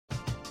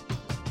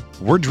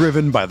We're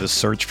driven by the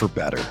search for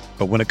better.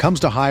 But when it comes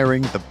to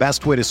hiring, the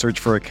best way to search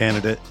for a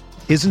candidate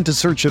isn't to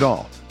search at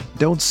all.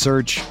 Don't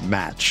search,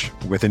 match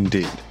with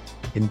Indeed.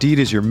 Indeed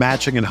is your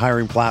matching and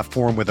hiring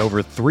platform with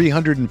over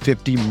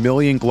 350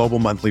 million global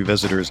monthly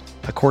visitors,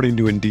 according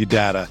to Indeed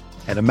data,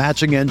 and a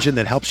matching engine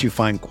that helps you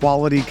find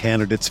quality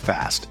candidates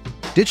fast.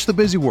 Ditch the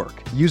busy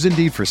work. Use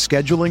Indeed for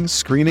scheduling,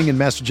 screening, and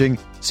messaging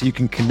so you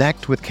can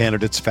connect with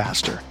candidates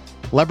faster.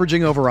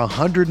 Leveraging over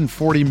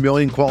 140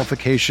 million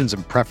qualifications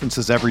and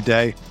preferences every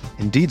day,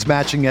 Indeed's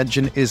matching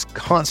engine is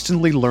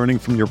constantly learning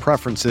from your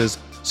preferences,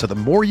 so the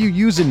more you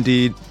use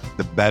Indeed,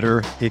 the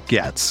better it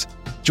gets.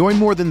 Join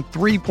more than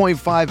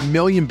 3.5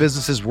 million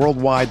businesses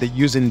worldwide that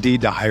use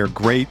Indeed to hire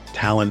great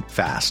talent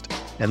fast.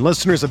 And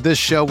listeners of this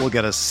show will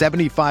get a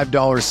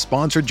 $75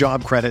 sponsored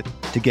job credit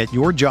to get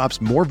your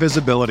jobs more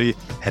visibility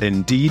at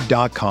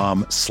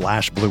Indeed.com/Blue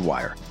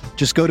Wire.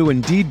 Just go to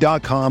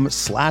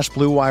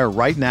Indeed.com/Blue Wire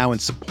right now and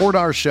support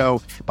our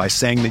show by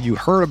saying that you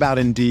heard about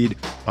Indeed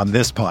on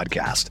this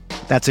podcast.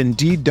 That's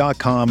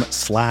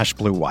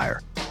Indeed.com/Blue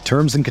Wire.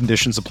 Terms and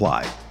conditions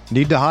apply.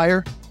 Need to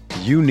hire?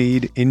 You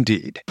need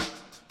Indeed.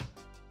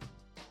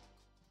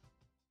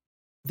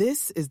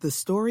 This is the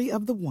story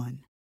of the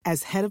one.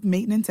 As head of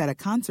maintenance at a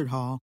concert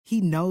hall,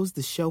 he knows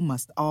the show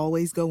must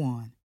always go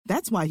on.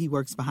 That's why he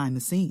works behind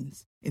the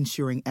scenes,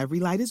 ensuring every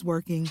light is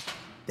working,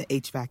 the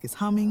HVAC is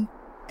humming,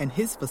 and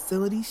his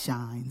facility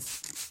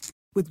shines.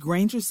 With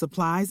Grainger's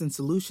supplies and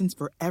solutions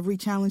for every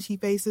challenge he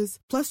faces,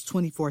 plus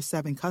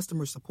 24/7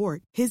 customer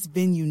support, his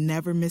venue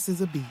never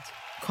misses a beat.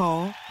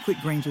 Call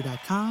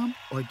quickgrainger.com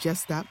or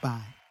just stop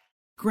by.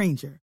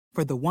 Grainger,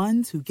 for the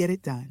ones who get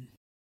it done.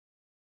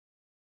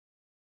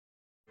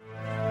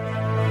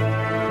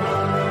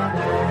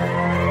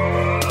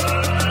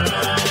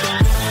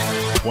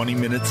 20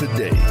 minutes a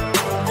day,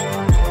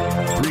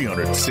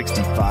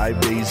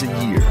 365 days a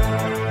year.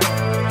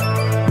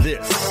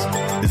 This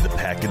is the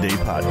Pack a Day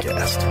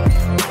Podcast.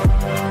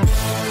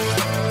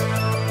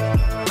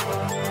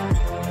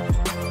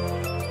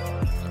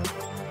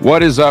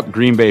 What is up,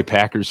 Green Bay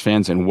Packers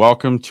fans, and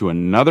welcome to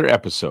another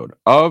episode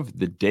of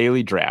the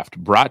Daily Draft,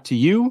 brought to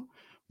you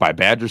by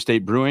Badger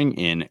State Brewing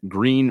in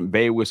Green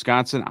Bay,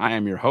 Wisconsin. I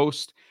am your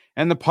host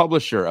and the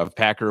publisher of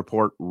Packer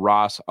Report,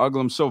 Ross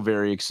Uglum. So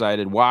very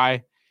excited.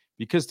 Why?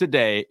 Because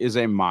today is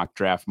a mock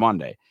draft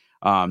Monday.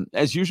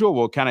 As usual,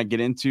 we'll kind of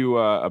get into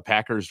a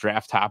Packers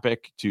draft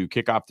topic to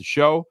kick off the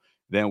show.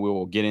 Then we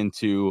will get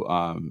into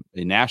a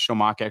national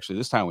mock. Actually,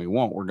 this time we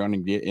won't. We're going to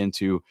get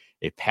into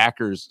a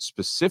Packers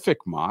specific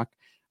mock.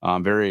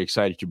 I'm very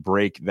excited to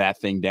break that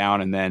thing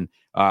down. And then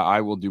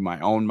I will do my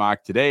own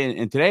mock today.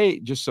 And today,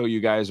 just so you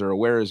guys are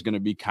aware, is going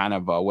to be kind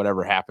of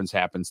whatever happens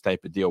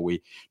type of deal.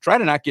 We try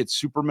to not get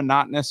super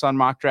monotonous on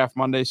Mock Draft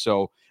Monday.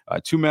 So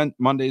 2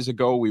 Mondays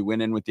ago, we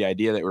went in with the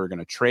idea that we were going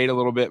to trade a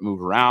little bit,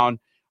 move around.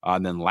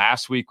 And then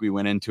last week, we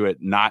went into it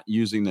not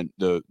using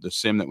the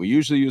sim that we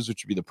usually use,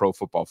 which would be the Pro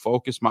Football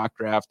Focus mock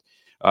draft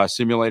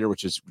simulator,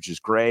 which is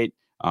great.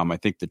 I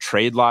think the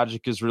trade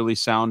logic is really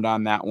sound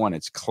on that one.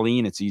 It's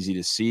clean. It's easy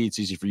to see. It's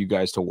easy for you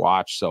guys to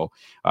watch. So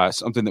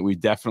something that we've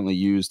definitely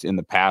used in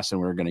the past,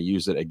 and we're going to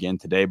use it again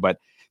today. But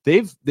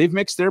they've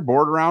mixed their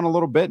board around a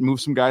little bit,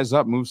 moved some guys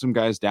up, moved some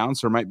guys down.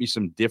 So there might be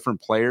some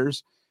different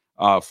players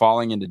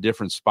falling into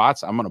different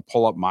spots. I'm going to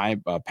pull up my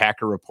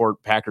Packer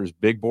Report Packers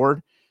big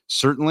board,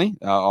 certainly.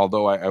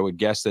 Although I would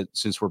guess that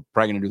since we're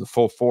probably going to do the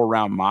full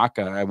 4-round mock,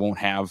 I won't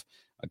have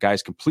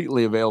guys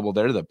completely available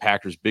there. The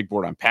Packers big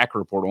board on Packer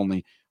Report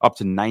only up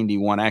to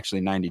 91,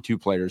 actually 92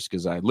 players,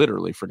 because I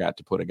literally forgot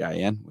to put a guy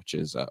in, which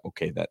is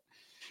okay. That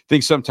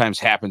thing sometimes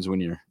happens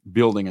when you're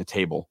building a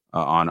table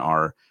on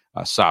our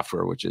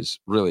software, which is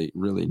really,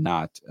 really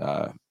not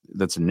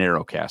that's a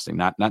narrow casting.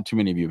 Not too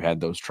many of you have had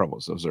those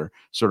troubles. Those are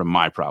sort of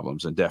my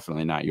problems and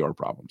definitely not your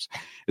problems.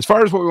 As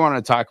far as what we want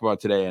to talk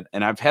about today,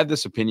 and I've had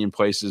this opinion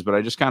places, but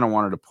I just kind of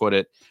wanted to put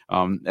it,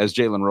 as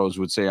Jalen Rose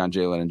would say on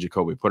Jalen and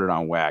Jacoby, put it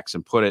on wax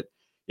and put it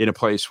in a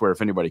place where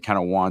if anybody kind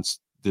of wants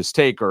this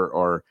take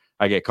or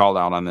I get called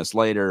out on this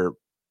later,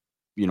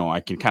 I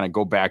can kind of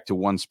go back to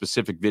one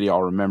specific video.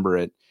 I'll remember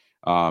it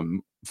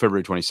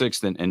February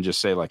 26th and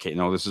just say like, hey,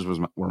 no, this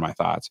were my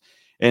thoughts.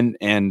 And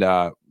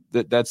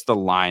that's the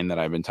line that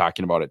I've been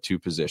talking about at two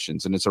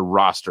positions, and it's a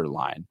roster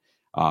line.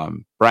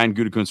 Brian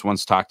Gutekunst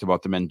once talked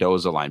about the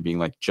Mendoza line being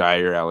like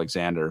Jair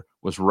Alexander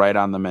was right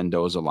on the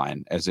Mendoza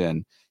line, as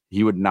in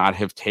he would not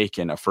have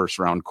taken a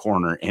first-round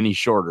corner any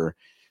shorter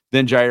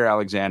than Jair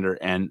Alexander.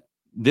 And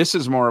this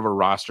is more of a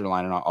roster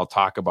line, and I'll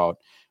talk about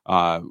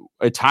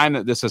a time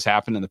that this has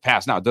happened in the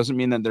past. Now, it doesn't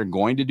mean that they're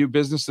going to do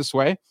business this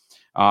way.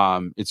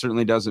 It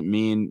certainly doesn't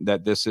mean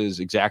that this is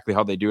exactly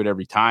how they do it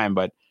every time,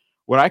 but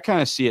what I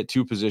kind of see at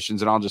two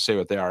positions, and I'll just say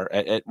what they are,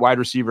 at wide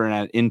receiver and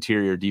at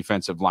interior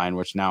defensive line,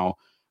 which now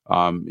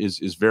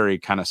is very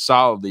kind of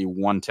solidly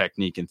 1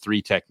 technique and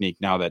 3 technique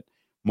now that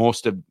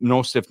most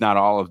if not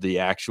all of the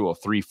actual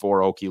 3-4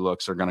 Okie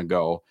looks are going to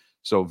go.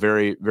 So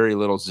very, very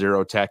little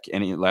 0 tech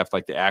any left,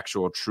 like the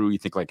actual true, you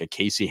think like a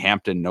Casey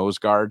Hampton nose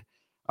guard.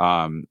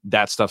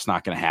 That stuff's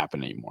not going to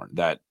happen anymore.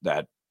 That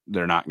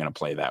they're not going to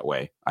play that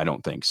way. I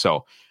don't think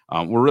so.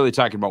 We're really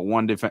talking about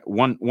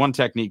one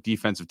technique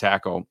defensive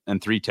tackle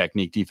and 3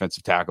 technique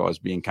defensive tackle as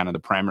being kind of the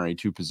primary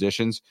 2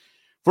 positions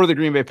for the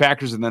Green Bay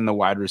Packers, and then the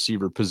wide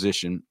receiver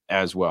position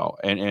as well.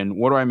 And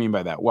what do I mean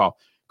by that? Well,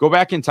 go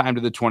back in time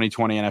to the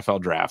 2020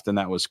 NFL draft, and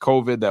that was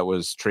COVID. That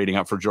was trading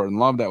up for Jordan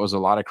Love. That was a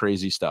lot of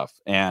crazy stuff.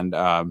 And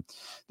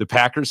the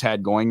Packers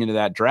had, going into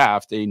that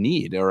draft, a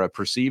need, or a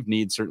perceived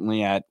need,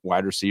 certainly at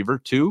wide receiver,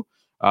 too.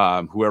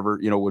 Whoever,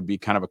 would be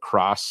kind of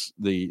across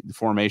the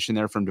formation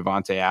there from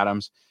Devontae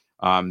Adams.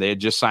 They had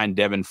just signed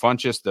Devin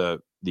Funchess.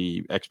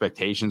 The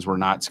expectations were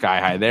not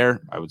sky high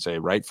there. I would say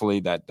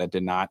rightfully that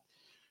did not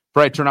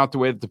probably turn out the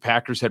way that the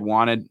Packers had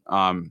wanted.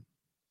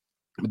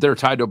 But they're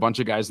tied to a bunch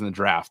of guys in the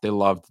draft. They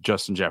loved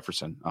Justin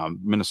Jefferson.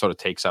 Minnesota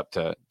trades up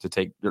to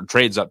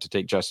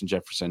take Justin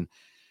Jefferson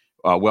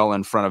well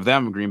in front of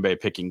them. Green Bay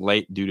picking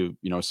late due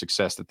to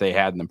success that they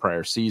had in the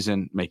prior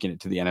season, making it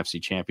to the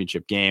NFC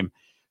Championship game.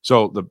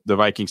 So the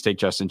Vikings take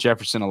Justin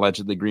Jefferson.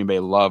 Allegedly, Green Bay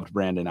loved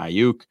Brandon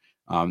Ayuk.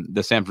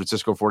 The San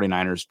Francisco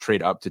 49ers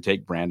trade up to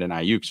take Brandon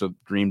Ayuk. So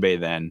Green Bay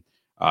then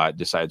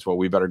decides, well,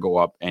 we better go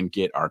up and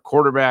get our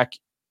quarterback,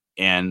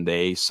 and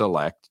they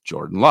select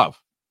Jordan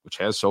Love, which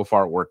has so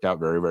far worked out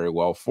very, very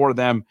well for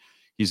them.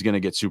 He's going to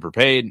get super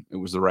paid. It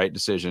was the right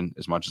decision.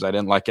 As much as I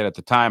didn't like it at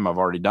the time, I've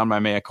already done my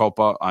mea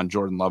culpa on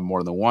Jordan Love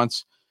more than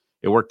once.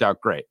 It worked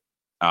out great.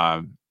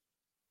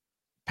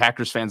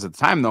 Packers fans at the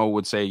time, though,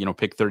 would say,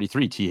 pick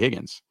 33, T.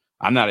 Higgins.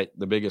 I'm not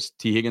the biggest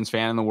T. Higgins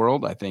fan in the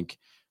world. I think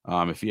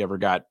if he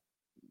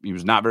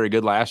was not very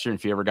good last year. And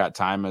if he ever got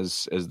time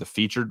as the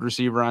featured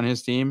receiver on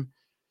his team,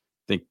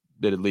 I think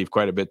that'd leave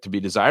quite a bit to be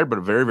desired, but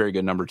a very, very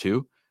good number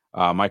 2.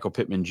 Michael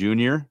Pittman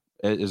Jr.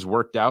 is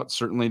worked out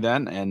certainly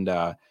then. And,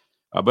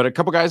 but a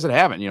couple guys that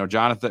haven't,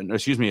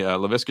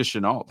 Laviska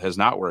Shenault has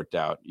not worked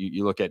out.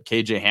 You look at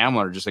KJ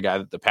Hamler, just a guy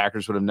that the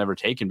Packers would have never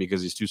taken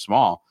because he's too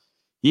small.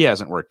 He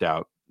hasn't worked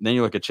out. And then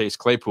you look at Chase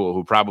Claypool,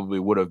 who probably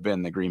would have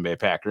been the Green Bay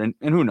Packer. And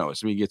who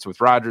knows? I mean, he gets with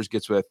Rodgers,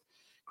 gets with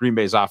Green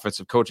Bay's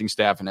offensive coaching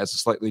staff, and has a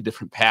slightly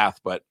different path.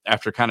 But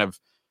after kind of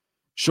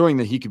showing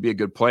that he could be a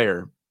good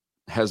player,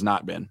 has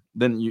not been.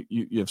 Then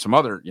you have some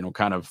other,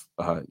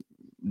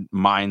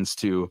 minds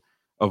to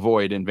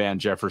avoid in Van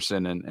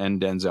Jefferson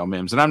and Denzel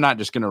Mims. And I'm not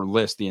just going to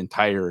list the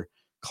entire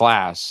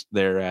class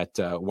there at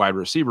wide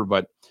receiver,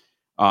 but,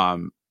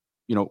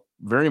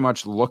 very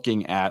much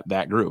looking at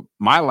that group.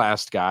 My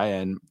last guy,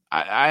 and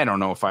I don't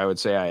know if I would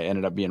say I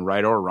ended up being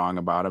right or wrong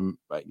about him.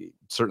 He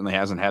certainly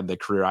hasn't had the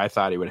career I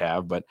thought he would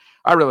have, but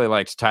I really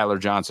liked Tyler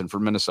Johnson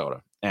from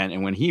Minnesota.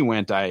 And when he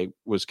went, I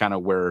was kind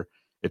of where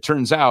it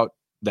turns out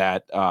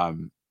that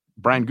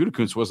Brian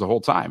Gutekunst was the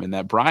whole time, and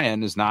that Brian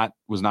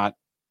was not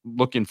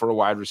looking for a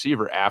wide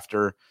receiver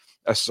after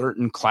a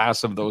certain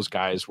class of those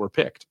guys were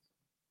picked.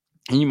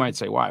 And you might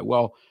say, why?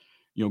 Well,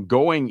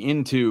 going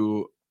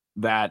into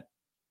that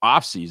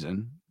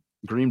offseason,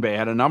 Green Bay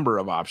had a number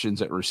of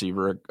options at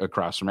receiver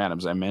across from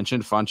Adams. I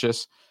mentioned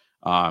Funchess.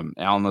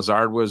 Alan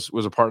Lazard was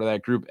a part of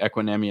that group.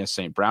 Equinemius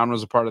St. Brown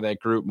was a part of that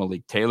group.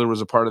 Malik Taylor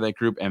was a part of that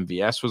group.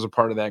 MVS was a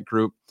part of that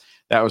group.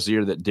 That was the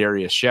year that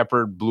Darius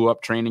Shepard blew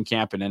up training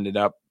camp and ended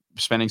up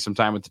spending some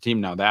time with the team.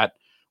 Now, that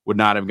would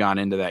not have gone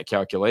into that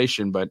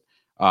calculation, but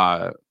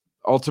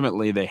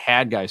ultimately they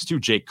had guys too.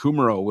 Jake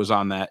Kumaro was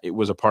on that. It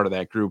was a part of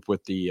that group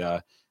with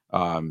the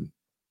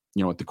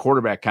with the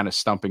quarterback kind of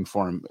stumping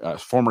for him.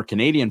 Former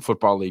Canadian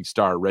Football League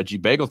star Reggie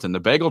Begelton, the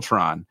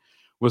Begeltron,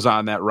 was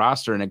on that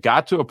roster. And it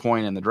got to a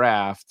point in the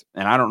draft,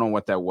 and I don't know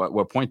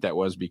what point that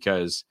was,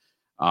 because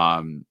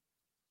Brian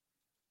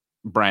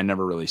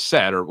never really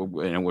said,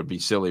 and it would be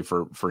silly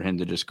for him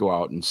to just go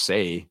out and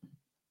say,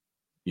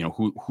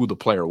 who the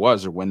player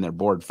was or when their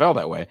board fell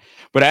that way.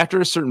 But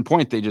after a certain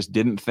point, they just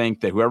didn't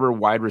think that whoever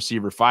wide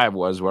receiver 5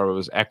 was, whether it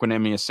was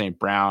Equinemius St.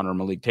 Brown or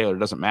Malik Taylor,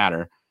 doesn't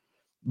matter.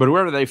 But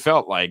whoever they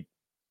felt like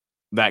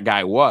that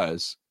guy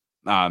was,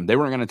 they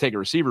weren't going to take a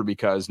receiver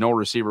because no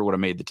receiver would have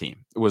made the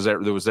team. It was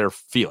their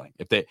feeling.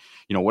 If they,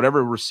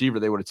 whatever receiver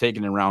they would have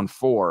taken in round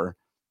 4,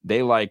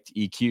 they liked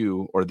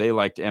EQ or they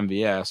liked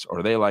MVS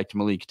or they liked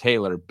Malik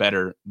Taylor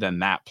better than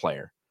that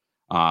player.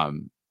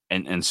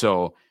 And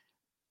so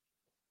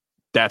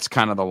that's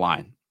kind of the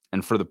line.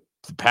 And for the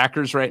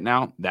Packers right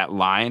now, that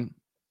line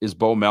is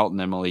Bo Melton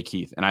and Malik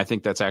Heath. And I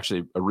think that's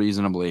actually a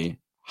reasonably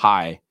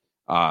high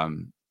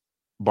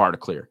bar to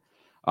clear.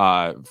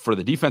 For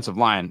the defensive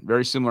line,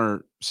 very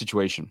similar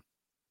situation.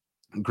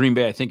 Green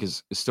Bay, I think,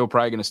 is still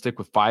probably going to stick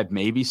with 5,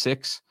 maybe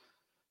 6,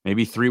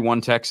 maybe 3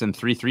 1-techs and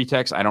 3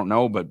 3-techs. I don't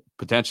know, but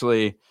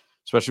potentially,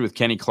 especially with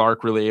Kenny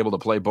Clark really able to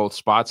play both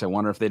spots, I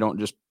wonder if they don't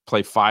just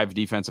play 5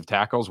 defensive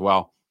tackles.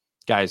 Well,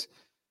 guys,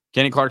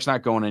 Kenny Clark's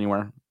not going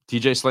anywhere.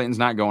 TJ Slayton's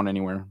not going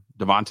anywhere.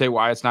 Devontae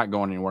Wyatt's not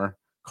going anywhere.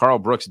 Carl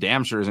Brooks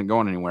damn sure isn't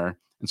going anywhere.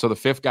 And so the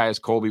 5th guy is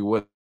Colby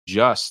Wood.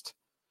 Just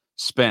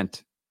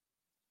spent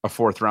a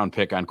 4th-round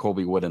pick on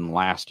Colby Wooden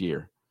last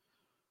year.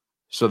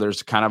 So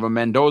there's kind of a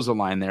Mendoza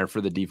line there for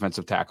the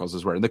defensive tackles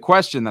as well. And the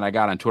question that I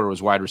got on Twitter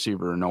was wide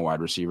receiver or no wide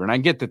receiver. And I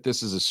get that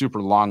this is a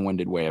super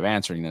long-winded way of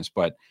answering this,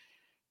 but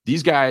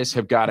these guys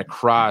have got to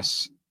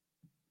cross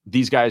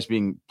these guys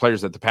being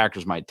players that the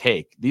Packers might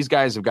take, these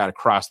guys have got to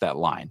cross that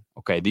line.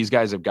 Okay. These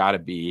guys have got to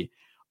be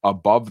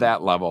above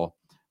that level.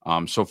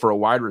 So for a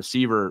wide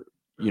receiver,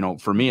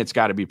 for me, it's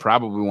got to be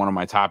probably one of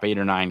my top 8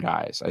 or 9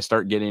 guys. I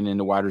start getting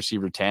into wide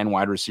receiver 10,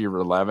 wide receiver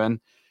 11.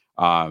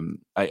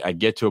 I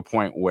get to a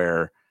point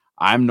where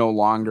I'm no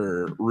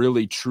longer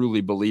really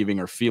truly believing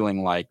or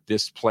feeling like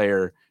this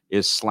player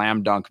is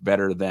slam dunk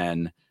better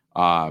than,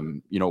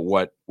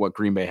 what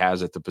Green Bay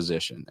has at the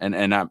position.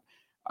 And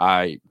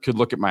I could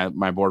look at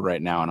my board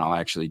right now, and I'll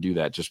actually do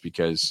that just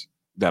because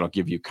that'll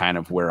give you kind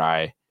of where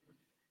I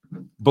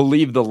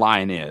believe the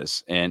line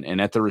is. And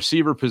at the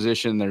receiver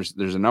position, there's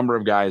a number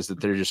of guys that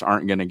they just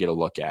aren't going to get a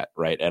look at,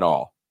 right, at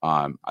all.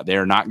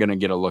 They're not going to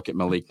get a look at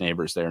Malik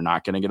Neighbors. They're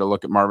not going to get a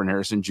look at Marvin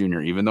Harrison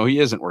Jr., even though he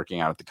isn't working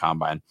out at the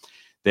combine.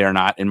 They are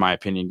not, in my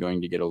opinion,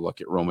 going to get a look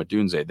at Rome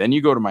Odunze. Then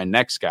you go to my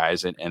next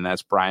guys, and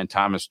that's Brian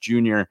Thomas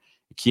Jr.,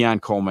 Keon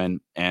Coleman,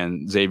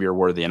 and Xavier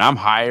Worthy. And I'm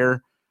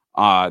higher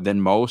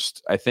than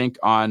most, I think,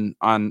 on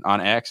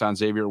X, on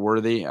Xavier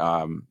Worthy.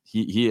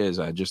 He is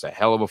just a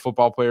hell of a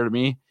football player to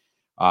me.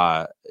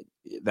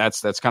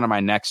 That's kind of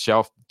my next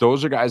shelf.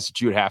 Those are guys that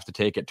you would have to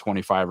take at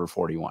 25 or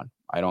 41.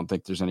 I don't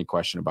think there's any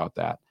question about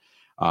that.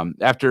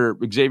 After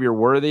Xavier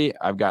Worthy,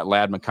 I've got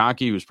Ladd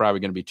McConkey, who's probably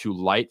going to be too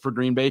light for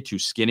Green Bay, too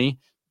skinny.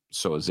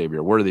 So is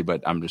Xavier Worthy,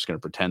 but I'm just going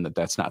to pretend that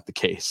that's not the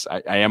case.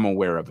 I am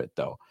aware of it,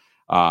 though.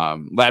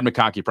 Ladd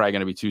McConkey probably going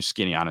to be too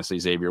skinny, honestly.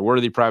 Xavier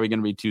Worthy probably going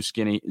to be too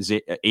skinny.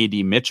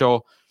 A.D.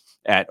 Mitchell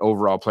at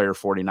overall player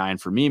 49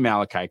 for me.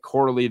 Malachi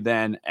Corley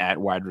then at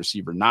wide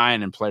receiver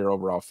 9 and player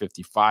overall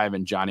 55,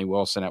 and Johnny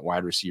Wilson at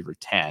wide receiver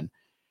 10.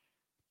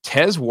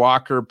 Tez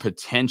Walker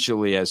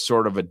potentially as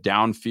sort of a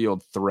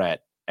downfield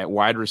threat at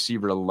wide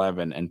receiver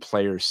 11 and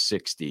player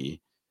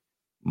 60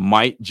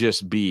 might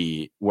just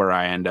be where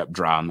I end up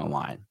drawing the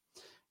line.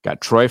 Got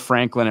Troy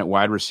Franklin at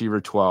wide receiver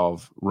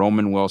 12,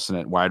 Roman Wilson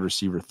at wide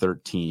receiver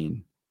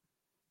 13,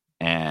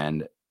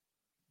 and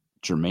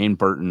Jermaine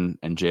Burton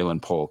and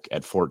Jalen Polk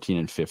at 14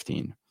 and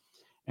 15.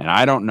 And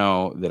I don't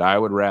know that I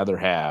would rather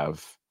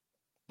have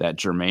that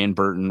Jermaine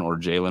Burton or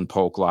Jalen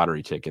Polk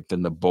lottery ticket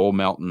than the Bull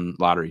Melton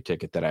lottery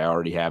ticket that I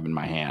already have in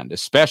my hand,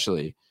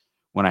 especially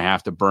when I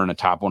have to burn a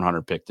top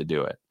 100 pick to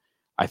do it.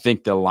 I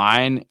think the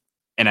line,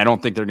 and I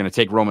don't think they're going to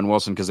take Roman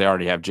Wilson because they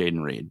already have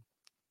Jaden Reed.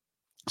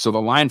 So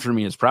the line for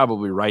me is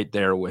probably right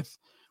there with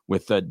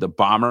the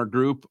bomber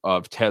group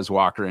of Tez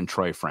Walker and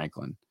Troy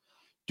Franklin.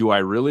 Do I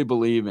really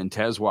believe in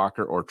Tez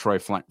Walker or Troy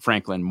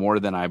Franklin more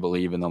than I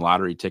believe in the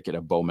lottery ticket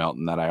of Bo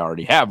Melton that I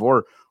already have,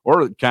 or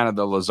kind of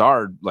the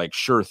Lazard, like,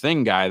 sure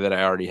thing guy that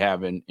I already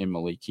have in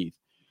Malik Heath?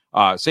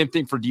 Same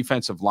thing for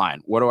defensive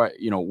line. What do I,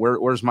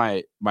 where's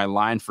my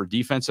line for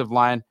defensive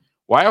line?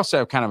 Well, I also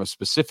have kind of a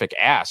specific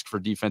ask for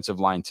defensive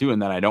line too, in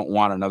that I don't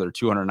want another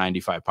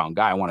 295-pound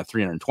guy. I want a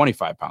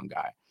 325-pound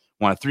guy.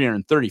 I want a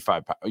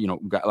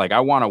 335-pound, like I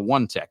want a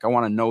one tech. I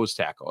want a nose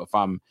tackle if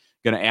I'm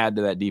going to add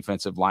to that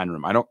defensive line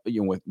room. I don't,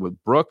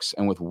 with Brooks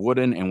and with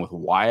Wooden and with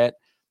Wyatt,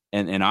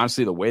 and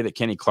honestly, the way that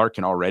Kenny Clark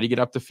can already get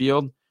up the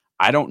field,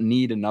 I don't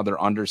need another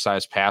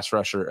undersized pass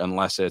rusher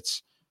unless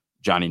it's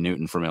Johnny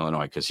Newton from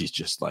Illinois, because he's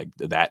just like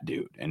that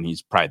dude, and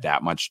he's probably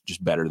that much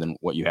just better than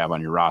what you have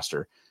on your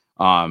roster.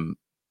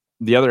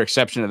 The other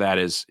exception to that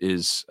is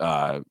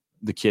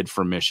the kid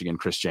from Michigan,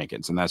 Chris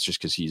Jenkins, and that's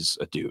just because he's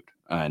a dude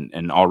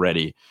and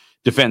already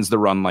defends the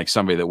run like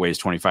somebody that weighs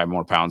 25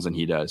 more pounds than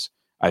he does.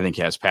 I think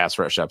he has pass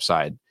rush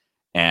upside,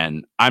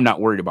 and I'm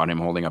not worried about him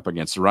holding up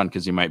against the run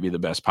because he might be the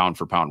best pound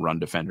for pound run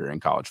defender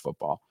in college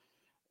football.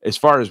 As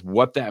far as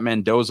what that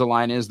Mendoza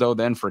line is, though,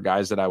 then for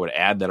guys that I would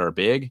add that are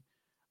big,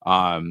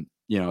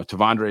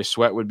 Tavondre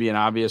Sweat would be an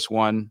obvious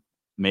one.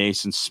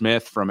 Mason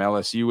Smith from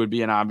LSU would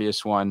be an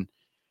obvious one.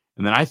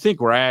 And then I think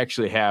where I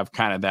actually have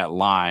kind of that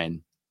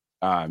line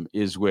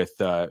is with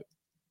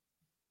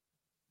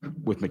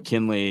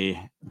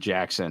McKinley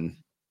Jackson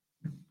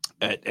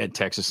at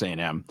Texas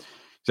A&M.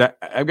 So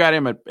I've got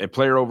him at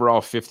player overall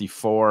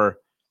 54.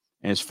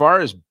 And as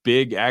far as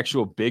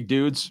actual big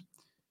dudes,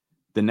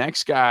 the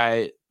next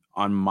guy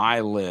on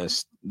my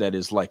list that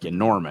is like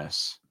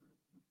enormous,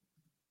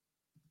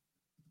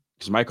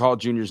 because Mike Hall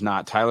Jr. is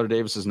not, Tyler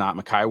Davis is not,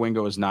 Mekhi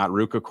Wingo is not,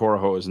 Ruka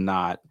Corojo is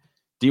not,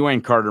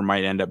 Dwayne Carter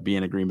might end up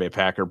being a Green Bay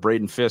Packer.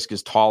 Braden Fisk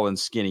is tall and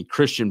skinny.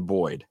 Christian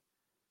Boyd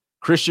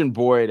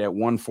at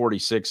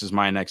 146 is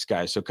my next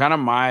guy. So kind of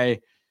my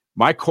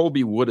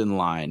Colby Wooden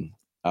line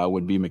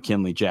would be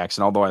McKinley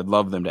Jackson, although I'd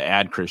love them to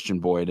add Christian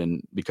Boyd.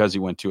 And because he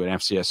went to an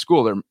FCS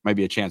school, there might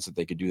be a chance that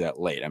they could do that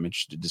late. I'm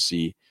interested to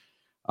see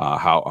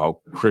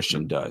how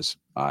Christian does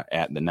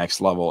at the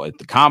next level at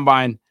the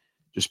combine,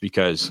 just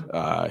because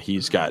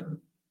he's got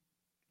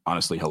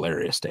honestly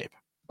hilarious tape,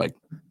 like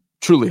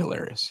truly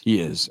hilarious.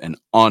 He is an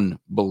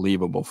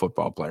unbelievable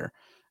football player.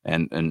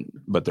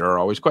 But there are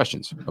always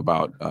questions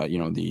about,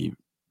 the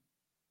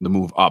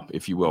move up,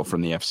 if you will,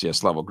 from the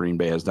FCS level. Green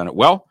Bay has done it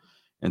well,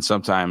 and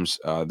sometimes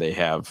they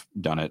have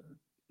done it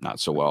not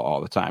so well all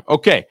the time.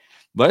 Okay,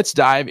 let's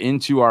dive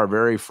into our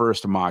very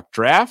first mock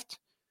draft.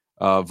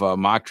 of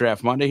Mock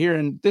Draft Monday here.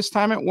 And this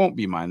time it won't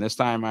be mine. This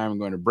time I'm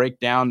going to break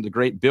down the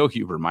great Bill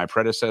Huber, my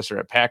predecessor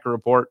at Packer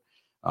Report.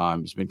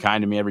 He's been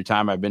kind to me every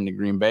time I've been to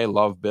Green Bay.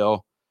 Love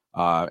Bill.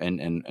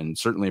 And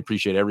certainly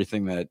appreciate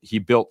everything that he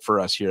built for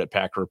us here at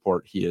Packer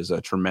Report. He is a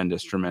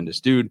tremendous,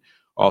 tremendous dude.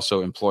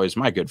 Also employs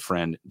my good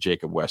friend,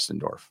 Jacob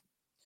Westendorf.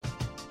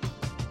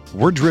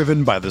 We're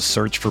driven by the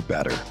search for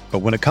better. But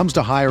when it comes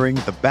to hiring,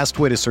 the best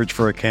way to search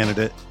for a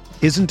candidate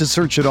isn't to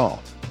search at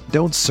all.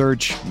 Don't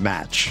search,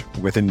 match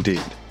with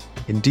Indeed.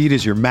 Indeed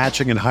is your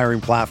matching and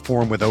hiring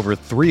platform with over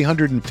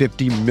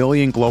 350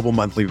 million global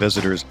monthly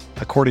visitors,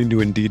 according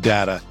to Indeed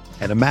data,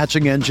 and a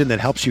matching engine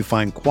that helps you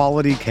find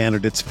quality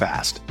candidates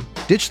fast.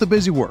 Ditch the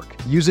busy work.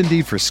 Use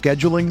Indeed for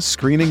scheduling,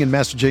 screening, and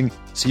messaging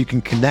so you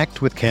can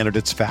connect with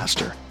candidates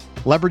faster.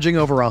 Leveraging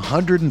over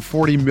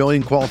 140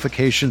 million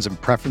qualifications and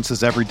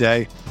preferences every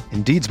day,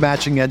 Indeed's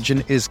matching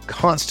engine is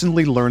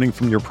constantly learning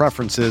from your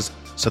preferences,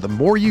 so the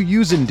more you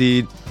use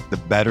Indeed, the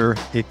better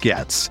it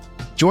gets.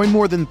 Join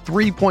more than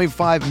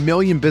 3.5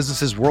 million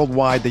businesses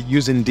worldwide that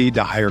use Indeed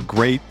to hire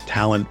great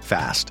talent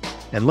fast.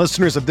 And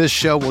listeners of this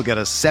show will get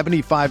a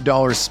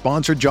 $75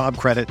 sponsored job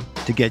credit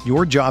to get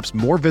your jobs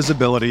more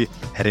visibility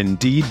at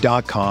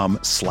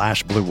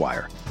Indeed.com/Blue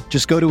Wire.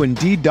 Just go to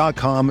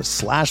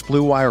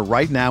Indeed.com/Blue Wire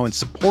right now and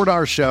support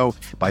our show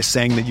by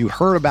saying that you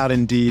heard about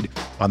Indeed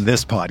on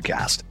this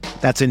podcast.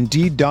 That's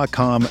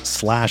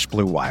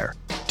Indeed.com/Blue Wire.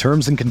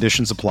 Terms and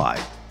conditions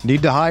apply.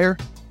 Need to hire?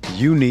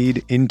 You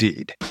need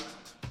Indeed.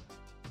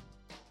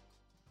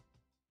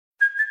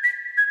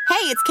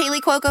 Hey, it's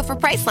Kaylee Cuoco for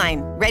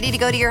Priceline. Ready to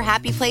go to your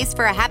happy place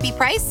for a happy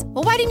price?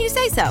 Well, why didn't you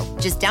say so?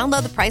 Just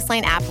download the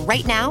Priceline app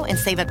right now and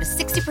save up to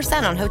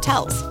 60% on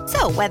hotels.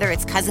 So whether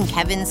it's Cousin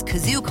Kevin's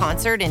Kazoo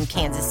Concert in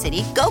Kansas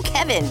City, go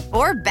Kevin,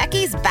 or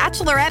Becky's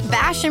Bachelorette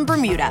Bash in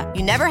Bermuda,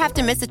 you never have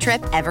to miss a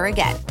trip ever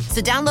again.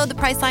 So download the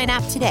Priceline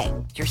app today.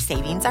 Your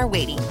savings are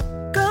waiting.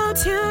 Go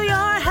to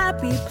your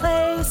happy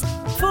place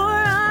for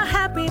a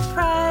happy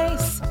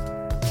price.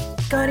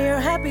 Go to your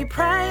happy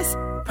price,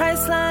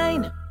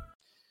 Priceline.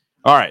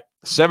 All right.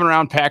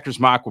 7-round Packers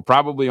mock will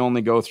probably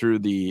only go through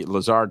the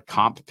Lazard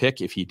comp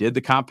pick if he did the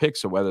comp pick.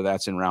 So whether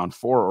that's in round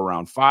 4 or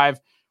round 5,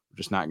 we're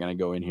just not going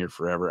to go in here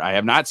forever. I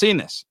have not seen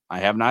this.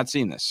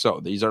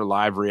 So these are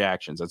live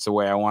reactions. That's the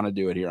way I want to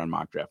do it here on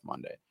Mock Draft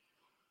Monday.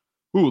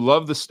 Ooh,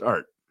 love the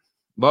start.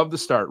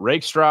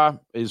 Rakestraw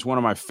is one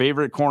of my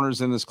favorite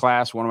corners in this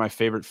class, one of my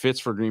favorite fits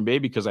for Green Bay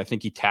because I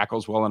think he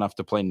tackles well enough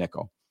to play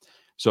nickel.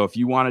 So if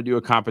you want to do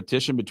a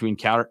competition between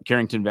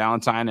Carrington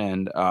Valentine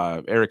and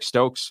Eric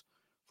Stokes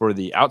for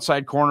the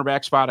outside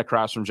cornerback spot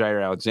across from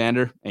Jair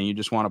Alexander, and you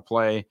just want to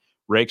play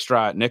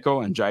Rakestraw at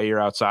nickel and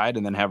Jair outside,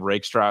 and then have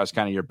Rakestraw as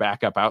kind of your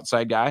backup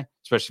outside guy,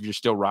 especially if you're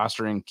still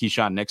rostering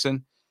Keyshawn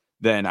Nixon,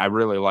 then I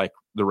really like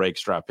the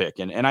Rakestraw pick.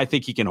 And I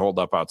think he can hold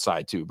up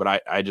outside too,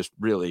 but I just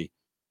really,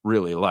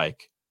 really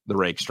like the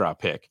Rakestraw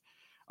pick.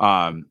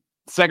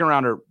 Second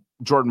rounder,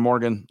 Jordan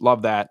Morgan,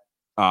 love that.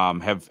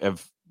 Have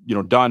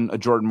done a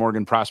Jordan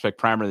Morgan prospect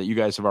primer that you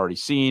guys have already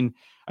seen.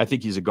 I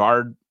think he's a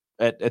guard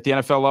at the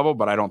NFL level,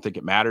 but I don't think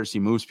it matters. He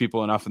moves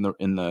people enough in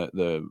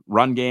the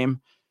run game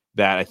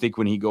that I think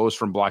when he goes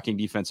from blocking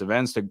defensive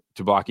ends to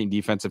blocking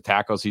defensive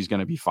tackles, he's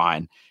going to be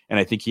fine. And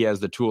I think he has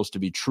the tools to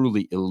be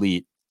truly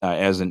elite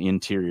as an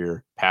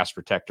interior pass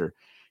protector.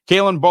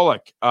 Kalen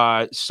Bullock.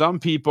 Some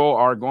people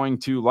are going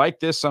to like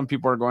this. Some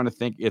people are going to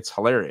think it's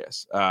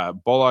hilarious.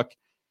 Bullock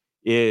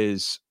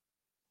is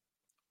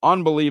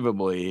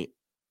unbelievably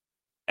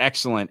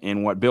excellent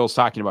in what Bill's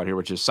talking about here,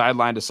 which is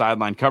sideline to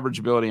sideline coverage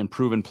ability and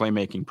proven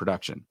playmaking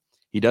production.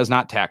 He does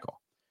not tackle.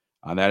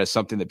 That is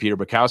something that Peter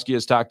Bukowski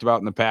has talked about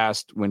in the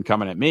past when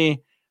coming at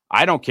me.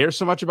 I don't care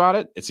so much about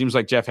it. It seems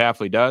like Jeff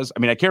Hafley does. I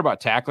mean, I care about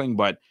tackling,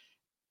 but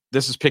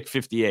this is pick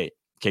 58.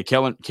 Okay,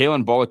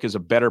 Kalen Bullock is a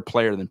better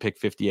player than pick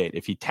 58.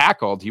 If he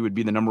tackled, he would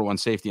be the number 1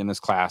 safety in this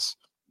class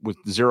with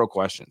 0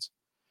 questions.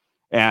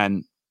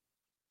 And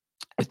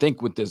I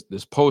think with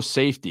this post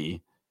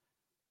safety,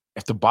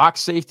 if the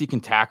box safety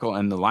can tackle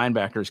and the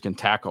linebackers can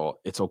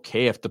tackle, it's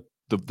okay if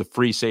the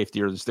free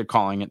safety, or as they're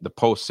calling it, the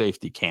post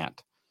safety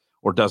can't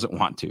or doesn't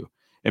want to.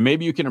 And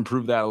maybe you can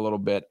improve that a little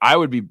bit. I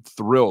would be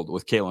thrilled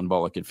with Kalen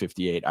Bullock at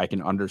 58. I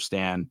can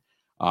understand,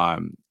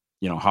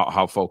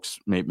 how folks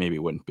maybe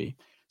wouldn't be.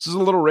 This is a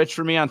little rich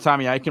for me on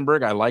Tommy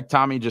Eichenberg. I like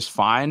Tommy just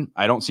fine.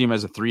 I don't see him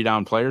as a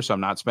 3-down player, so I'm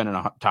not spending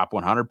a top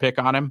 100 pick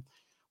on him.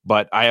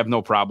 But I have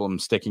no problem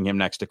sticking him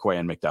next to Quay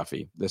and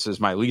McDuffie. This is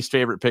my least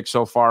favorite pick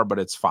so far, but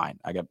it's fine.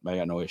 I got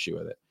no issue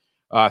with it.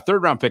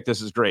 3rd round pick.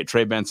 This is great.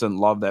 Trey Benson.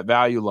 Love that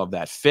value. Love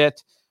that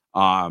fit.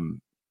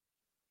 I'm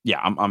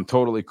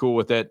totally cool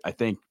with it. I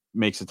think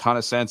makes a ton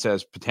of sense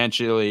as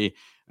potentially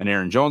an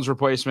Aaron Jones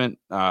replacement.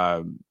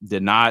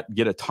 Did not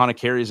get a ton of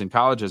carries in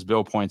college, as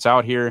Bill points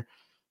out here.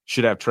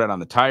 Should have tread on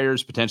the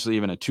tires. Potentially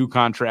even a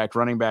 2-contract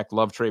running back.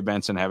 Love Trey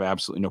Benson. Have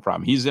absolutely no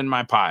problem. He's in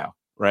my pile.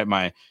 Right,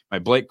 my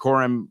Blake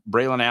Corum,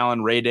 Braylon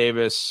Allen, Ray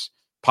Davis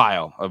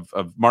pile of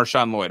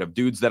Marshawn Lloyd, of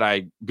dudes that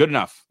I good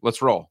enough.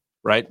 Let's roll,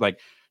 right? Like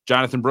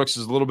Jonathan Brooks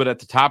is a little bit at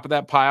the top of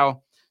that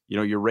pile.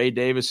 Your Ray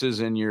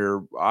Davises and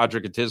your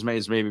Audric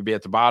Atismes maybe be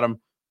at the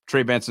bottom.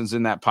 Trey Benson's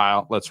in that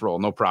pile. Let's roll.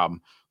 No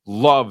problem.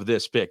 Love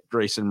this pick,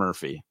 Grayson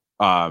Murphy.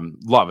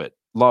 Love it.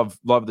 Love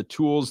the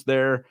tools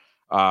there.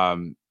 I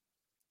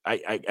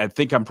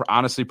think I'm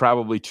honestly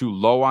probably too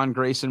low on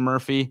Grayson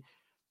Murphy.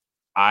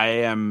 I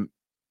am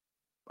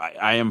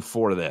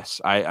for this.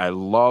 I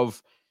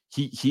love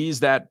he's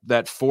that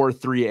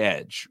 4-3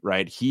 edge,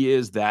 right? He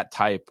is that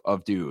type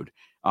of dude.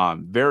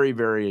 Very,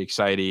 very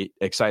excited,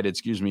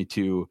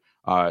 to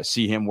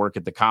see him work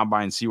at the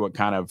combine, see what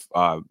kind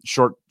of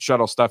short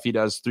shuttle stuff he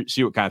does,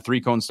 see what kind of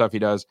 3-cone stuff he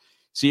does,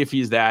 see if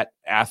he's that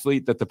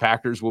athlete that the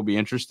Packers will be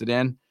interested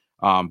in.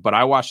 But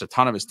I watched a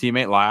ton of his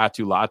teammate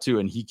Latu,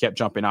 and he kept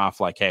jumping off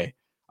like, hey,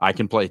 I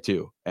can play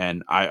too.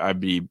 And I'd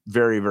be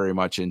very, very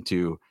much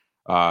into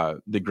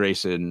the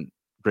Grayson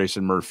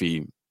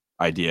Murphy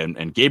idea.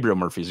 And Gabriel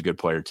Murphy is a good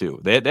player too.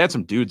 They had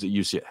some dudes at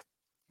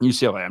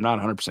UCLA. I'm not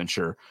 100%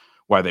 sure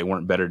why they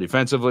weren't better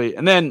defensively.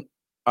 And then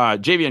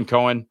Javion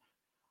Cohen,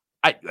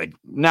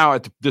 now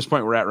at this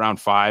point, we're at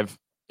round 5,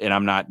 and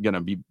I'm not going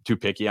to be too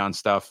picky on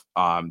stuff.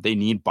 They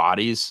need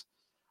bodies.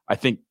 I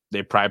think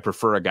they probably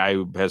prefer a guy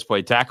who has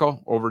played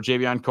tackle over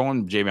Javion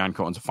Cohen. Javion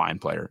Cohen's a fine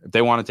player. If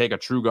they want to take a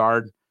true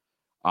guard,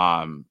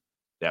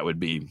 that would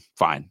be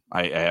fine.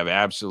 I have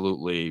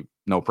absolutely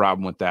no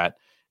problem with that.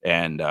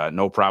 And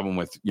no problem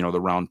with,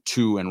 the round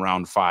 2 and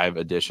round 5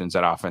 additions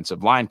at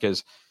offensive line,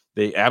 because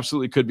they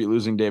absolutely could be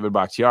losing David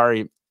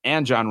Bakhtiari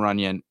and John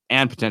Runyon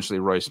and potentially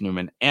Royce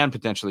Newman and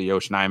potentially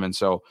Yosh Nijman.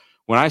 So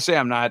when I say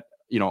I'm not,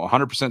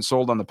 100%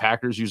 sold on the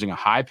Packers using a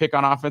high pick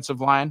on offensive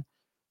line,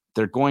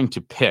 they're going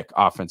to pick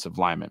offensive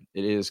linemen.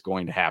 It is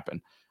going to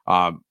happen.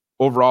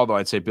 Overall, though,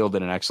 I'd say Bill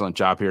did an excellent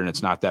job here, and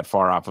it's not that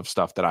far off of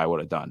stuff that I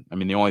would have done. I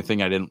mean, the only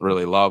thing I didn't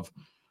really love,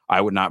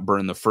 I would not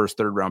burn the first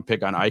 3rd round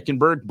pick on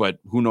Eichenberg, but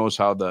who knows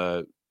how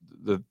the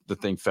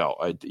thing fell.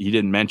 He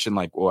didn't mention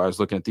I was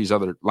looking at these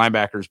other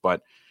linebackers,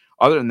 but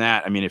other than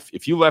that, I mean,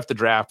 if you left the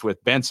draft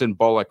with Benson,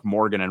 Bullock,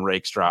 Morgan, and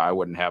Rakestraw, I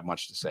wouldn't have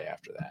much to say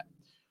after that.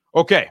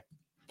 Okay,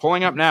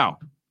 pulling up now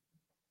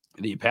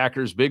the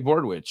Packers big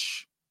board,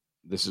 which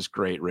this is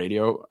great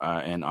radio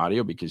and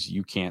audio because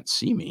you can't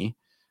see me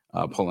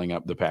pulling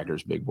up the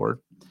Packers big board.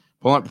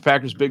 Pulling up the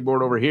Packers big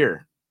board over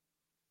here.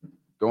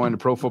 Going to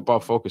Pro Football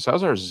Focus.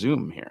 How's our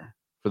Zoom here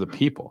for the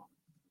people?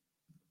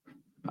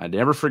 I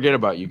never forget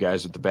about you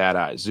guys with the bad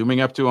eyes.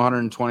 Zooming up to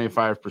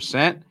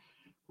 125%.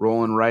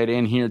 Rolling right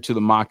in here to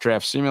the mock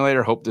draft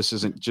simulator. Hope this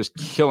isn't just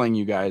killing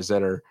you guys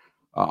that are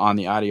on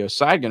the audio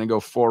side. Going to go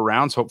 4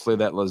 rounds. Hopefully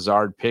that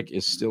Lazard pick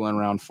is still in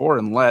round 4.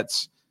 And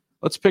let's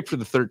pick for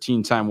the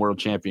 13-time world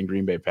champion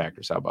Green Bay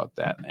Packers. How about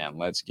that, man?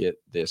 Let's get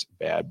this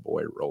bad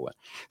boy rolling.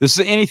 This is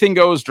an anything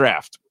goes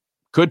draft.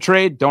 Could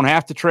trade, don't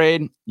have to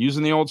trade.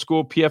 Using the old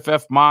school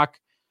PFF mock.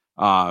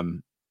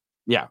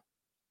 Yeah.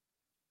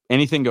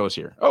 Anything goes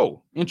here.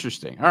 Oh,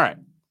 interesting. All right.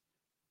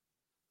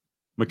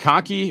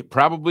 McConkey,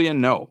 probably a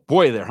no.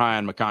 Boy, they're high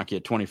on McConkey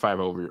at 25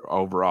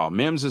 overall.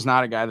 Mims is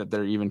not a guy that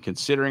they're even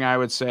considering, I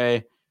would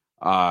say.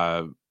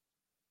 Fautanu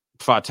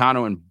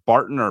and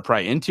Barton are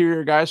probably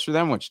interior guys for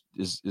them, which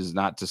is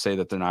not to say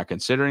that they're not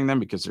considering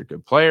them because they're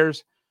good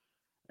players.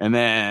 And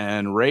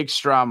then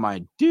Rakestraw,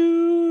 my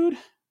dude.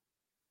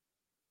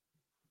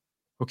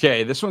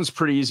 Okay, this one's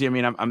pretty easy. I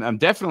mean, I'm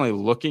definitely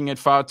looking at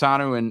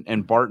Fautanu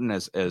and Barton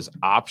as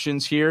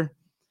options here.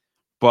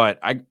 But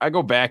I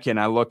go back and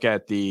I look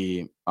at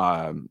the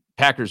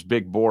Packers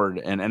big board,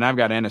 and I've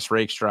got Ennis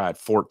Rakestraw at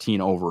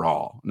 14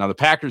 overall. Now, the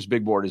Packers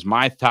big board is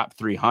my top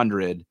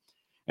 300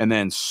 and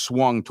then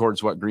swung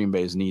towards what Green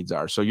Bay's needs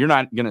are. So you're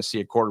not going to see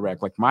a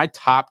quarterback. Like my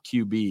top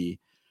QB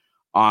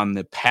on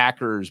the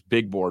Packers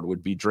big board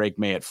would be Drake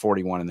May at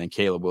 41 and then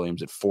Caleb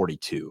Williams at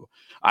 42.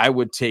 I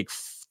would take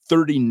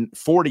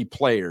 40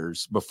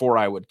 players before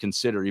I would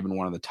consider even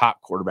one of the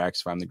top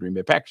quarterbacks if I'm the Green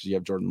Bay Packers. You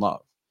have Jordan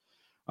Love.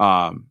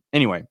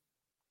 Anyway.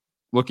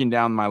 Looking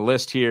down my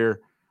list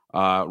here,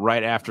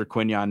 right after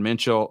Kool-Aid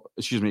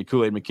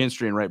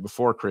McKinstry, and right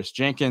before Chris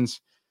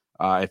Jenkins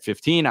at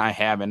 15, I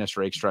have Ennis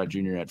Rakestraw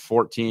Jr. at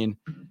 14.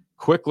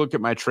 Quick look at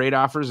my trade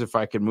offers. If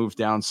I could move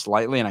down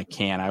slightly, and I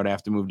can, I would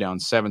have to move down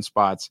 7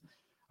 spots.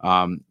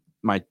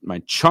 My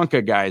chunk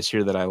of guys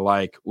here that I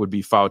like would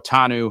be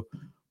Fautanu,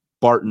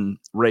 Barton,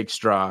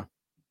 Rakestraw,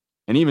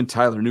 and even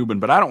Tyler Nubin.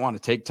 But I don't want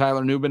to take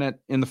Tyler Nubin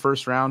in the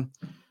first round.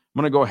 I'm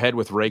going to go ahead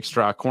with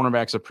Rakestraw.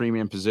 Cornerback's a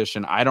premium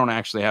position. I don't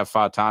actually have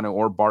Fautanu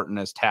or Barton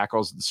as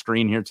tackles. The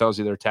screen here tells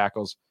you they're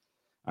tackles.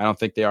 I don't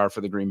think they are for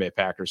the Green Bay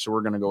Packers. So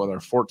we're going to go with our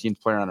 14th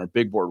player on our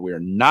big board. We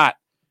are not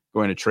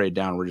going to trade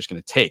down. We're just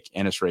going to take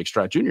Ennis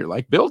Rakestraw Jr.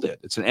 like Bill did.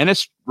 It's an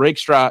Ennis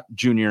Rakestraw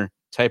Jr.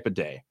 type of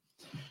day.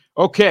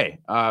 Okay,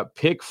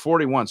 pick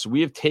 41. So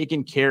we have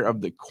taken care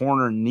of the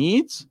corner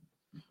needs.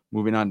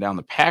 Moving on down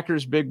the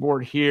Packers big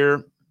board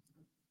here.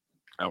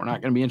 We're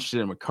not going to be interested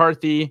in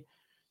McCarthy.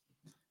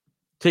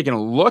 Taking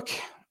a look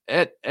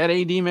at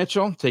A.D.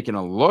 Mitchell, taking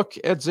a look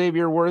at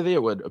Xavier Worthy,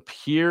 it would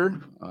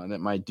appear that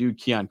my dude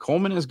Keon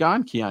Coleman is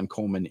gone. Keon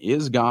Coleman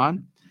is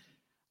gone.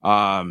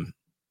 Got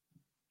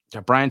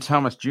Brian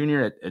Thomas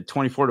Jr. at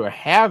 24. Do I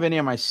have any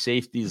of my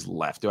safeties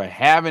left? Do I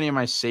have any of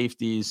my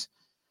safeties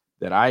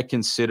that I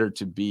consider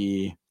to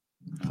be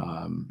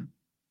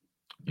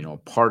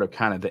part of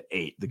kind of the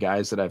 8, the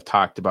guys that I've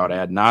talked about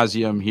ad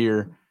nauseum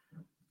here.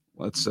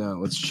 Let's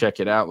check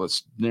it out.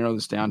 Let's narrow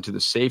this down to the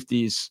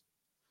safeties.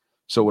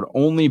 So it would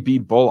only be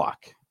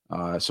Bullock.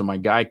 So my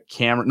guy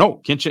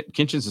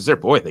Kinchins is there.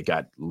 Boy, they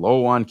got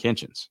low on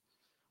Kinchins.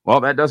 Well,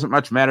 that doesn't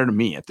much matter to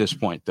me at this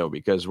point, though,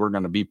 because we're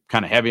going to be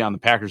kind of heavy on the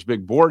Packers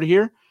big board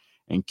here.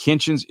 And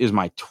Kinchins is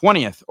my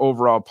 20th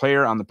overall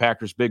player on the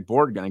Packers big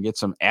board. Going to get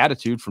some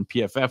attitude from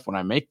PFF when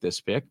I make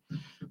this pick,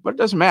 but it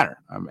doesn't matter.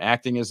 I'm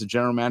acting as the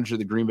general manager of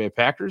the Green Bay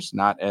Packers,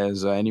 not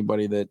as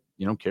anybody that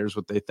cares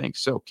what they think.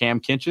 So Cam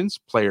Kinchins,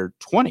 player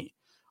 20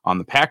 on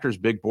the Packers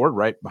big board,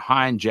 right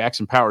behind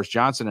Jackson Powers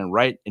Johnson and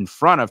right in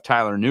front of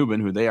Tyler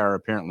Nubin, who they are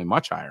apparently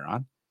much higher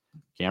on.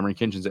 Cameron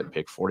Kinchins at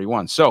pick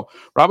 41. So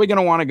probably going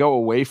to want to go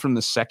away from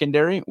the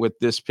secondary with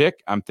this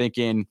pick. I'm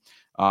thinking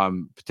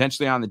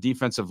potentially on the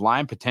defensive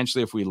line,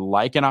 potentially if we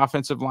like an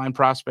offensive line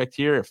prospect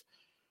here, if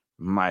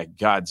my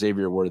God,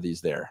 Xavier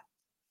Worthy's there.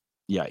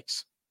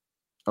 Yikes.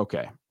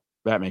 Okay.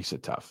 That makes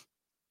it tough.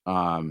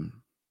 Yikes.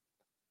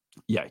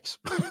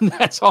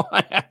 That's all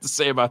I have to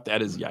say about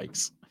that is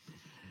yikes.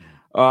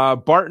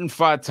 Barton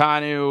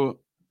Fatanu,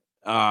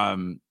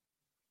 gone.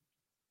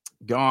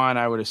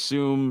 I would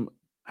assume,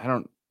 I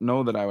don't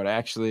know that I would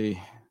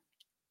actually,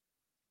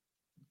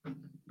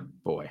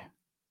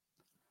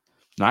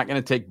 not going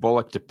to take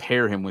Bullock to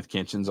pair him with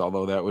Kinchins,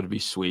 although that would be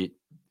sweet.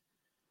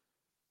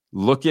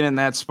 Looking in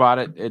that spot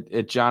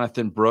at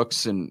Jonathan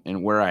Brooks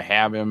and where I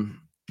have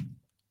him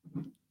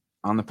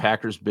on the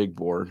Packers big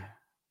board,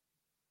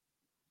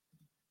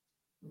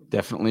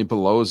 definitely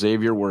below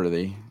Xavier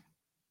Worthy.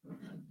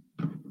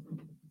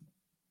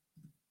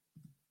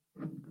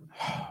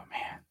 Oh,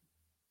 man.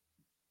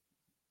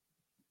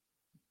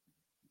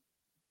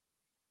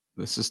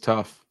 This is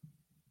tough.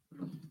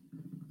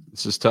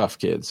 This is tough,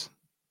 kids.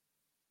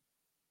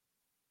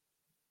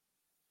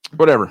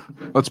 Whatever.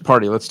 Let's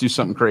party. Let's do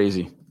something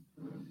crazy.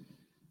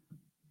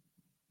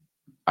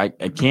 I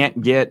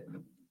can't get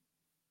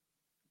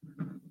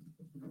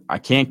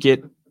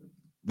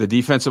the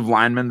defensive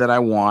lineman that I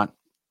want.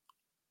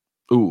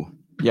 Ooh,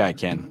 yeah, I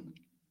can.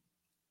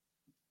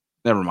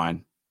 Never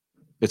mind.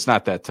 It's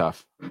not that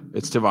tough.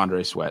 It's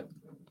T'Vondre Sweat.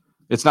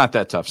 It's not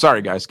that tough.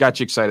 Sorry, guys. Got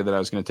you excited that I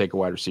was going to take a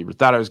wide receiver.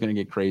 Thought I was going to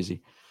get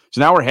crazy. So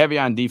now we're heavy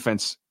on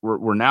defense.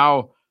 We're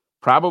now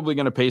probably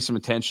going to pay some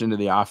attention to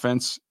the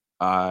offense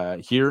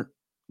here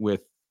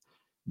with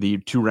the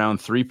 2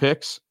 round 3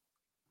 picks.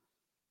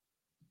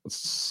 Let's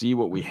see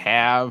what we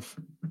have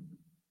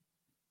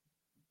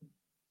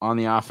on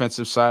the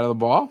offensive side of the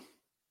ball.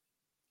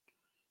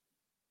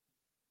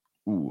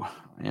 Ooh,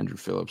 Andrew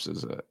Phillips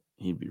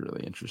he'd be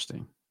really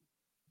interesting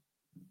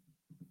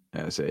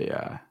as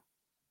a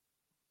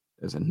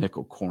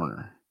nickel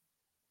corner.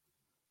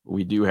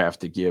 We do have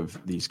to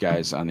give these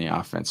guys on the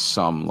offense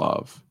some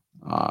love.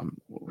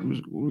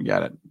 We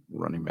got it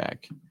running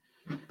back.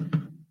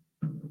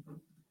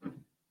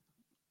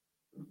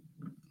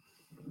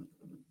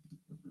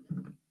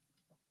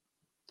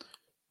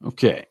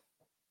 Okay.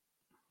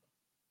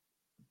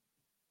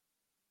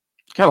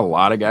 Got a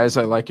lot of guys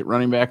I like at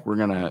running back. We're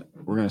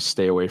gonna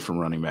stay away from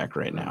running back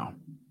right now.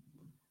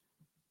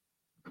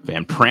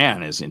 Van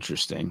Pran is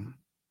interesting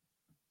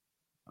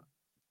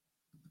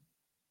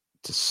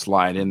to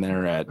slide in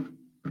there at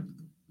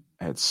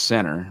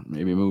center.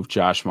 Maybe move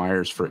Josh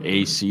Myers for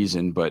a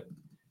season, but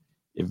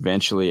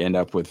eventually end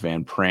up with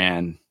Van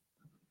Pran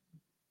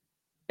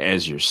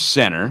as your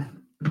center.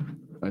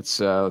 Let's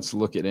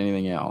look at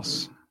anything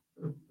else.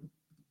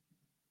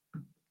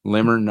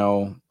 Limmer,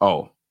 no.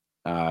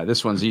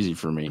 This one's easy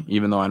for me,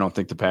 even though I don't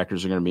think the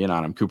Packers are going to be in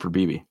on him. Cooper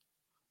Beebe.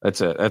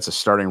 That's a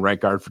starting right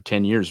guard for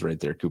 10 years right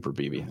there, Cooper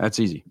Beebe. That's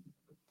easy.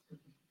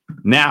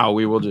 Now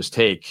we will just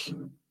take,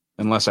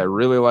 unless I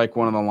really like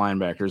one of the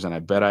linebackers, and I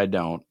bet I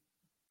don't.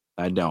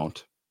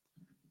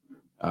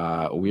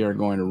 We are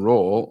going to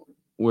roll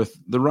with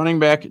the running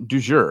back du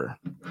jour.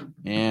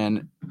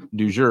 And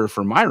du jour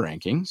for my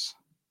rankings,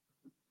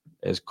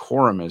 as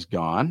Corum is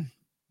gone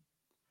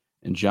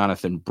and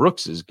Jonathan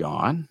Brooks is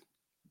gone,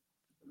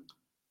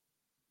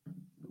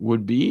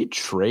 would be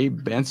Trey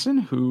Benson,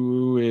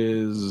 who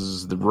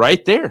is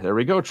right there. There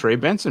we go. Trey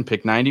Benson,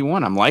 pick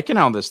 91. I'm liking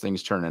how this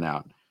thing's turning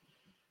out.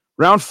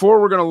 Round 4,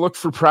 we're going to look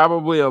for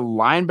probably a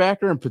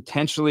linebacker and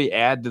potentially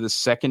add to the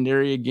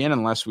secondary again,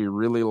 unless we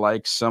really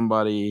like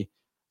somebody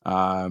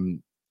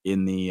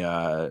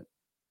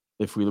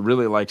if we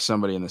really like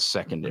somebody in the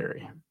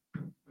secondary.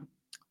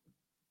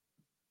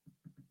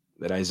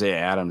 That Isaiah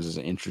Adams is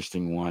an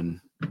interesting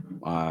one.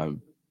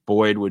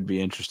 Boyd would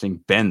be interesting.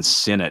 Ben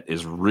Sinnott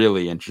is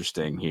really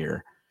interesting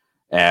here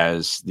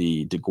as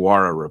the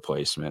DeGuara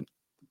replacement.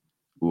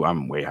 Ooh,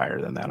 I'm way higher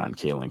than that on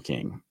Kalen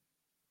King.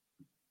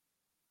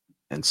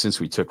 And since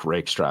we took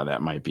Rakestraw,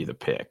 that might be the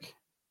pick.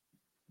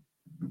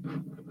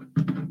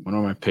 What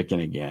am I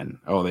picking again?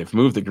 Oh, they've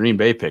moved the Green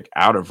Bay pick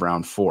out of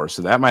round 4.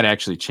 So that might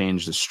actually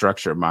change the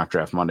structure of Mock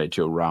Draft Monday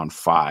to round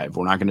 5.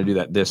 We're not going to do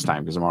that this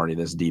time because I'm already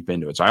this deep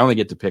into it. So I only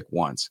get to pick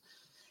once.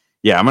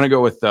 Yeah, I'm going to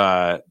go with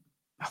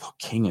Although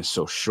King is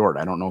so short,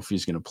 I don't know if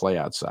he's going to play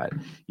outside.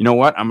 You know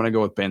what? I'm going to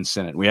go with Ben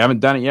Sinnott. We haven't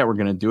done it yet. We're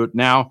going to do it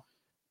now.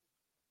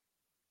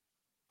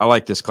 I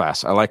like this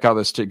class. I like how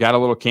this got a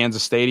little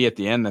Kansas State at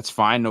the end. That's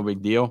fine. No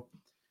big deal.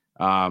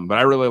 But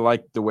I really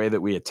like the way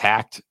that we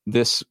attacked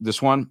this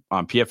one.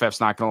 PFF's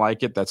not going to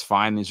like it. That's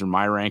fine. These are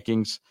my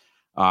rankings.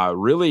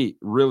 Really,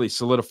 really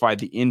solidified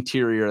the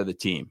interior of the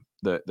team,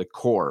 the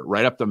core,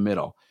 right up the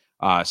middle.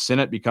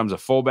 Sinnott becomes a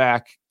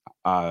fullback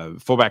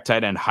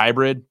tight end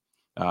hybrid,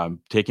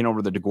 taking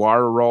over the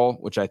DeGuara role,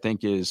 which I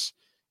think is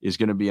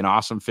going to be an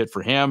awesome fit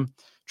for him.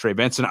 Trey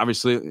Benson,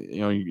 obviously,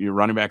 your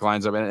running back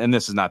lines up, and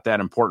this is not that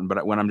important,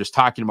 but when I'm just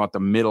talking about the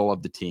middle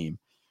of the team,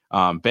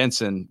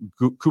 Benson,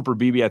 Cooper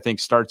Beebe, I think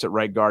starts at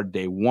right guard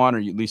day one, or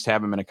you at least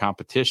have him in a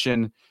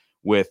competition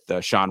with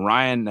Sean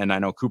Ryan. And I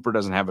know Cooper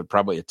doesn't have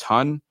probably a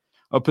ton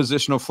of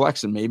positional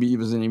flex, and maybe he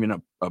wasn't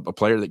even a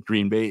player that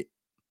Green Bay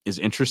is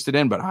interested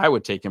in, but I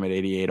would take him at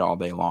 88 all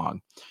day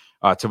long.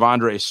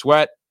 Tavondre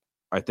Sweat,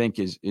 I think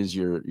is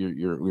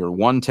your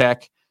one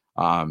tech,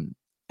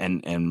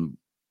 and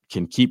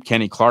can keep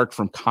Kenny Clark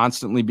from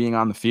constantly being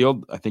on the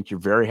field. I think you're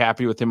very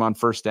happy with him on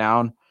first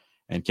down,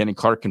 and Kenny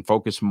Clark can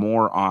focus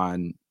more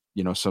on,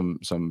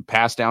 some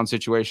pass down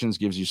situations,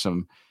 gives you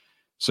some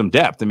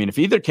depth. I mean, if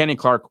either Kenny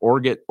Clark or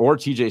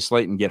TJ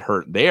Slayton get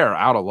hurt, they are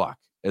out of luck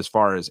as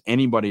far as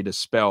anybody to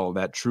spell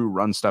that true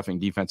run stuffing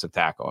defensive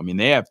tackle. I mean,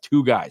 they have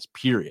two guys,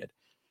 period.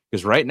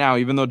 Because right now,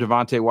 even though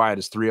Devontae Wyatt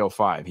is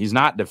 305, he's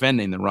not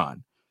defending the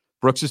run.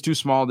 Brooks is too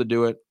small to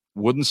do it.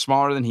 Wooden's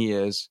smaller than he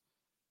is.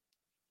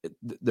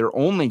 Their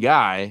only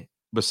guy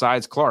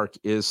besides Clark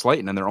is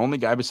Slayton, and their only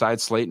guy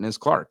besides Slayton is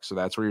Clark. So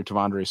that's where your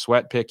Tavondre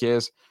Sweat pick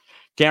is.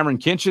 Cameron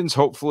Kinchins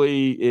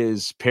hopefully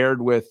is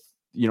paired with,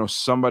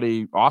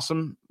 somebody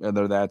awesome,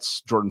 whether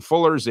that's Jordan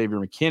Fuller, Xavier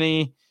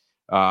McKinney,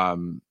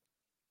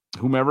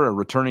 whomever, a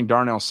returning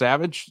Darnell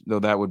Savage, though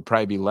that would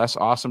probably be less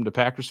awesome to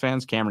Packers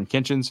fans. Cameron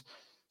Kinchins,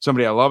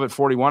 somebody I love at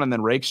 41, and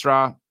then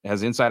Rakestraw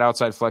has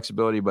inside-outside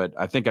flexibility, but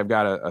I think I've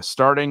got a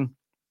starting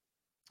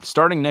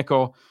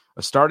nickel,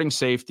 a starting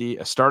safety,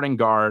 a starting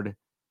guard,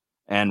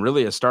 and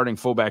really a starting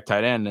fullback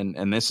tight end.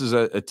 And this is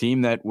a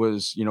team that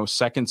was,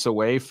 seconds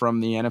away from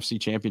the NFC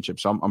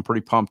Championship. So I'm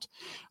pretty pumped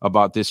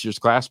about this year's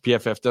class.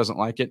 PFF doesn't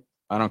like it.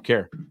 I don't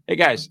care. Hey,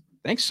 guys,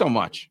 thanks so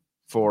much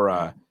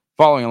for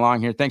following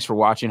along here. Thanks for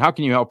watching. How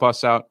can you help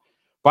us out?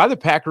 Buy the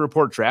Packer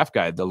Report Draft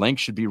Guide. The link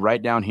should be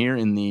right down here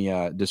in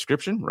the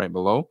description, right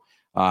below.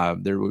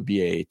 There would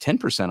be a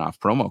 10% off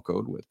promo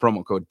code with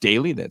promo code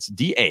DAILY. That's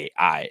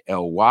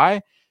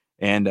DAILY.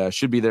 And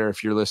should be there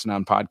if you're listening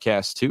on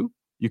podcast too.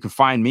 You can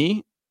find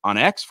me on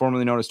X,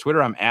 formerly known as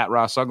Twitter. I'm at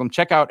Ross Uglum.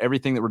 Check out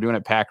everything that we're doing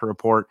at Packer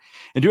Report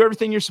and do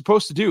everything you're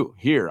supposed to do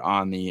here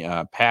on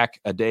the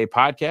Pack a Day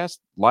podcast.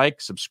 Like,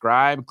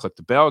 subscribe, click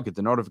the bell, get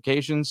the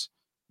notifications,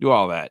 do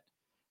all that.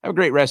 Have a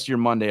great rest of your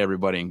Monday,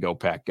 everybody, and go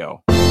Pack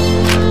Go.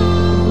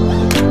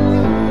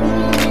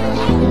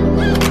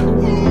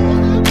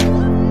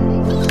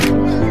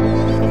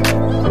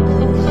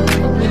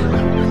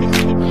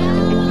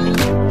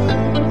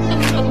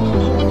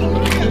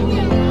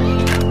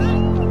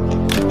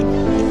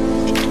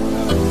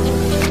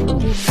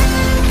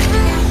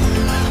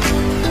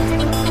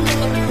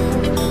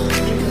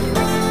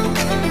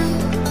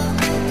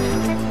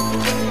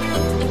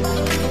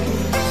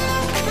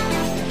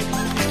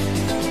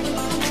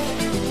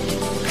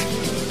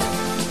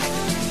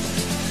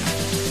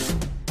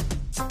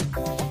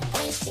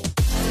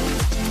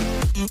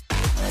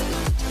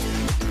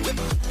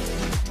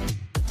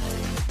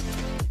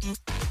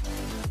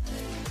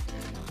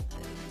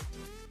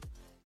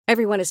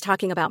 Everyone is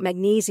talking about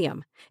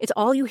magnesium. It's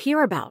all you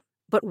hear about.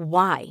 But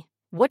why?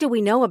 What do we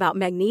know about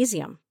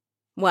magnesium?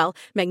 Well,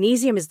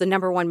 magnesium is the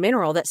number one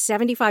mineral that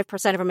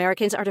 75% of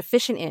Americans are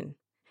deficient in.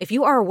 If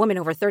you are a woman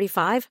over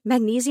 35,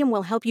 magnesium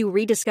will help you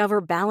rediscover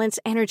balance,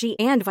 energy,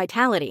 and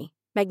vitality.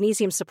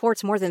 Magnesium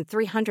supports more than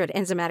 300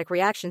 enzymatic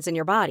reactions in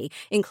your body,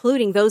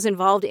 including those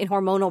involved in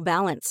hormonal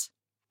balance.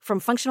 From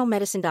functional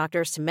medicine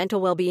doctors to mental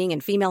well-being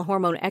and female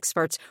hormone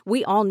experts,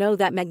 we all know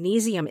that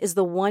magnesium is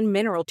the one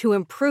mineral to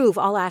improve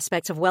all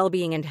aspects of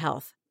well-being and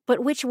health.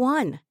 But which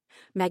one?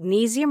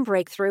 Magnesium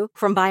Breakthrough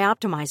from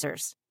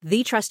Bioptimizers,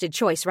 the trusted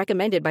choice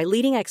recommended by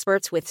leading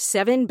experts with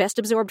 7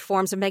 best-absorbed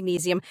forms of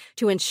magnesium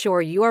to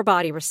ensure your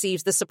body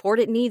receives the support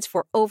it needs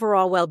for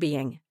overall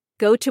well-being.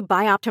 Go to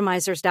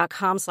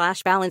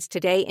bioptimizers.com/balance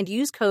today and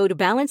use code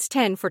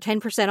BALANCE10 for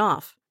 10%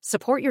 off.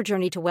 Support your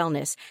journey to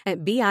wellness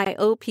at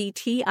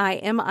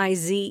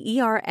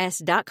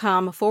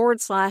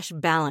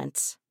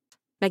bioptimizers.com/balance.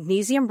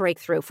 Magnesium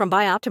Breakthrough from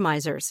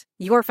Bioptimizers,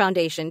 your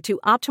foundation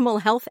to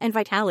optimal health and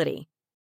vitality.